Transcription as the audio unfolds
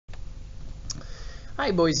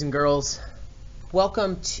Hi boys and girls,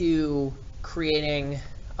 welcome to creating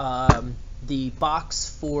the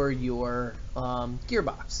box for your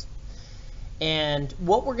Gearbox. And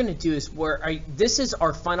what we're going to do is this is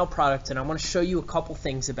our final product, and I want to show you a couple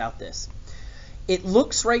things about this. It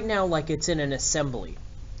looks right now like it's in an assembly,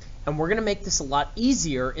 and we're going to make this a lot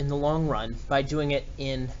easier in the long run by doing it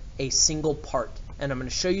in a single part. And I'm going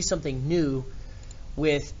to show you something new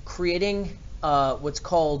with creating what's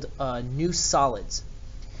called new solids.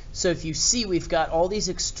 So if you see, we've got all these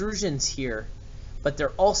extrusions here, but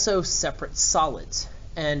they're also separate solids.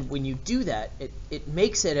 And when you do that, it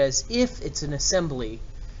makes it as if it's an assembly,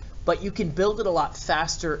 but you can build it a lot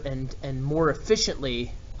faster and more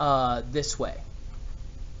efficiently this way.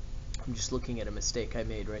 I'm just looking at a mistake I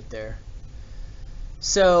made right there.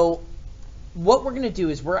 So what we're going to do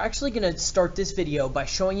is we're actually going to start this video by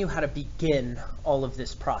showing you how to begin all of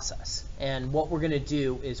this process. And what we're going to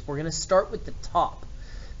do is we're going to start with the top,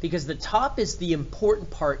 because the top is the important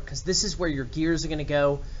part, because this is where your gears are going to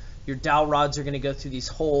go. Your dowel rods are going to go through these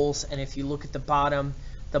holes, and if you look at the bottom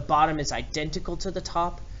is identical to the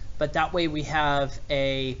top, but that way we have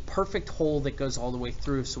a perfect hole that goes all the way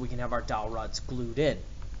through so we can have our dowel rods glued in.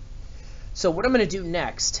 So what I'm going to do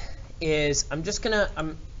next is I'm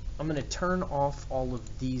going to turn off all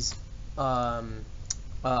of these,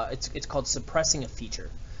 it's called suppressing a feature.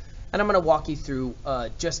 And I'm going to walk you through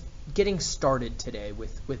just getting started today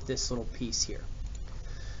with this little piece here.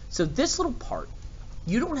 So this little part,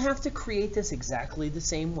 you don't have to create this exactly the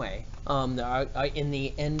same way. In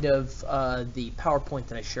the end of the PowerPoint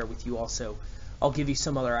that I share with you also, I'll give you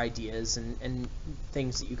some other ideas and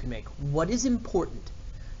things that you can make. What is important?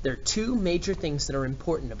 There are two major things that are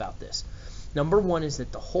important about this. Number one is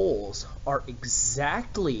that the holes are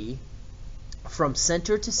exactly from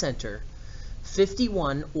center to center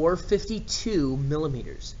 51 or 52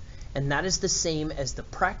 millimeters, and that is the same as the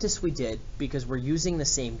practice we did because we're using the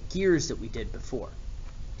same gears that we did before.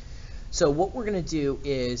 So what we're going to do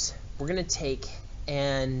is we're going to take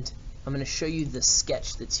and I'm going to show you the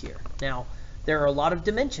sketch that's here. Now there are a lot of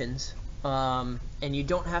dimensions, and you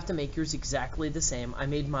don't have to make yours exactly the same. I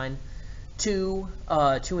made mine 2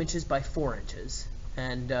 inches by 4 inches,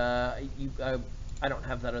 and I don't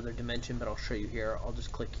have that other dimension, but I'll show you here. I'll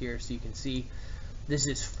just click here so you can see this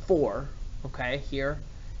is 4. Okay, here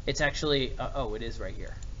it's actually oh, it is right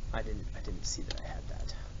here. I didn't see that I had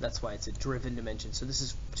that. That's why it's a driven dimension. So this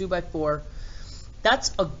is 2 by 4.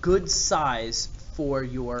 That's a good size for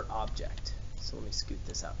your object. So let me scoot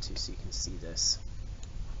this out too so you can see this.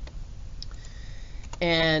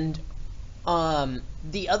 And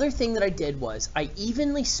the other thing that I did was I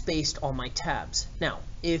evenly spaced all my tabs. Now,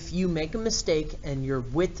 if you make a mistake and your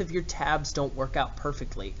width of your tabs don't work out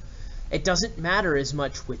perfectly, it doesn't matter as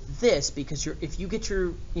much with this, because if you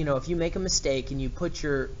make a mistake and you put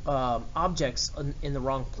your objects in the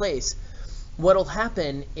wrong place, what'll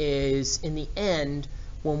happen is in the end,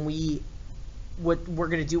 when we're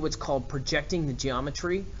going to do what's called projecting the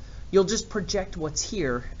geometry, you'll just project what's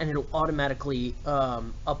here and it'll automatically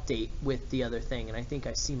update with the other thing. And I think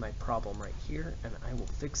I see my problem right here, and I will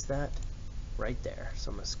fix that right there.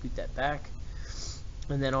 So I'm going to scoot that back,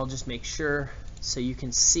 and then I'll just make sure so you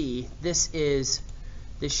can see this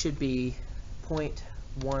should be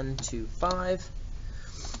 0.125,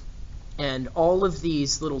 and all of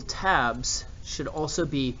these little tabs should also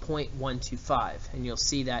be 0.125, and you'll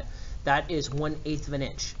see that that is 1/8 of an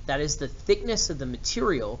inch. That is the thickness of the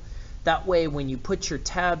material. That way when you put your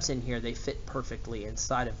tabs in here, they fit perfectly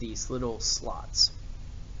inside of these little slots.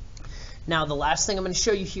 Now the last thing I'm going to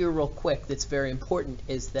show you here real quick that's very important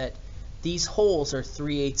is that these holes are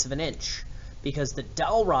 3/8 of an inch, because the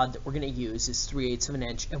dowel rod that we're going to use is 3/8 of an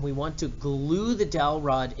inch, and we want to glue the dowel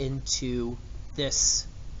rod into this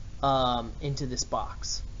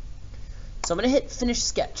box. So I'm going to hit finish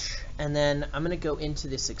sketch, and then I'm going to go into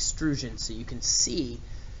this extrusion so you can see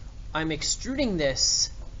I'm extruding this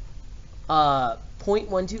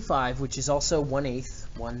 0.125, which is also 1/8,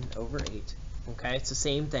 1/8. Okay, it's the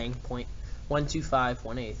same thing, 0.125,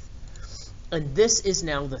 1/8. And this is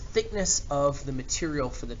now the thickness of the material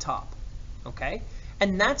for the top. Okay,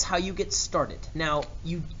 and that's how you get started. Now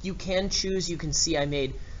you can choose. You can see I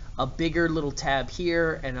made a bigger little tab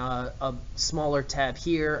here and a smaller tab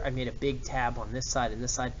here. I made a big tab on this side and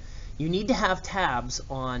this side. You need to have tabs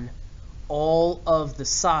on all of the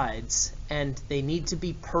sides, and they need to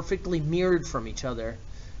be perfectly mirrored from each other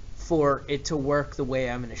for it to work the way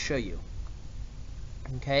I'm going to show you.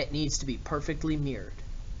 Okay, it needs to be perfectly mirrored.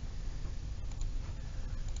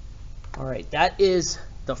 All right, that is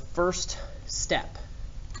the first step.